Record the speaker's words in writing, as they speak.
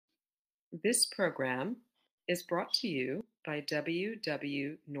This program is brought to you by W.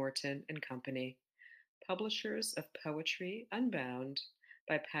 W. Norton and Company, publishers of Poetry Unbound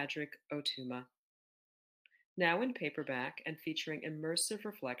by Patrick Otuma. Now in paperback and featuring immersive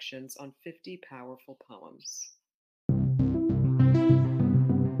reflections on 50 powerful poems.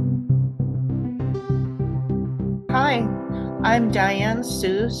 Hi, I'm Diane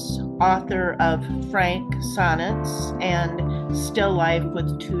Seuss, author of Frank Sonnets and Still Life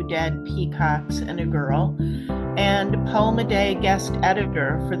with Two Dead Peacocks and a Girl, and Poem a Day guest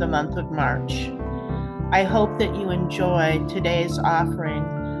editor for the month of March. I hope that you enjoy today's offering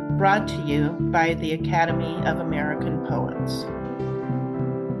brought to you by the Academy of American Poets.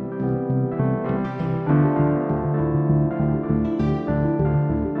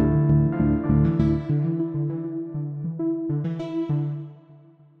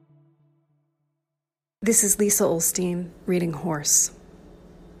 This is Lisa Olstein reading Horse.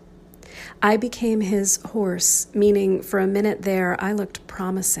 I became his horse, meaning for a minute there I looked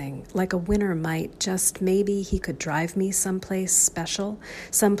promising, like a winner might. Just maybe he could drive me someplace special,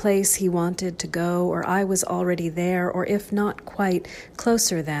 someplace he wanted to go, or I was already there, or if not quite,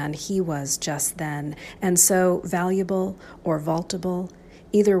 closer than he was just then, and so valuable or vaultable.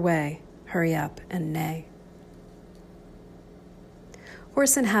 Either way, hurry up and neigh.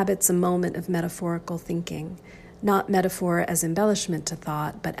 Horse inhabits a moment of metaphorical thinking, not metaphor as embellishment to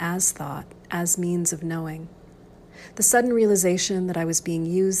thought, but as means of knowing. The sudden realization that I was being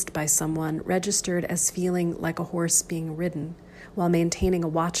used by someone registered as feeling like a horse being ridden, while maintaining a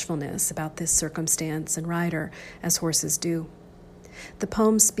watchfulness about this circumstance and rider, as horses do. The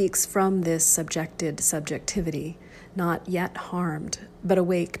poem speaks from this subjected subjectivity, not yet harmed, but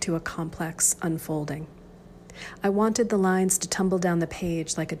awake to a complex unfolding. I wanted the lines to tumble down the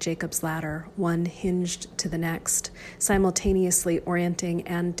page like a Jacob's ladder, one hinged to the next, simultaneously orienting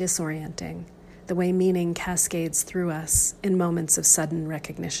and disorienting, the way meaning cascades through us in moments of sudden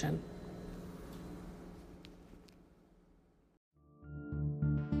recognition.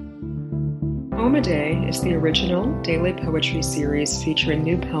 Poem a Day is the original daily poetry series featuring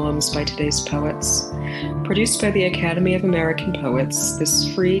new poems by today's poets. Produced by the Academy of American Poets,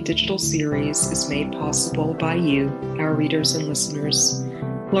 this free digital series is made possible by you, our readers and listeners.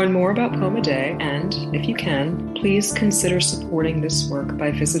 Learn more about Poem a Day and, if you can, please consider supporting this work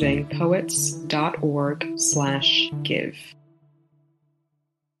by visiting poets.org/give.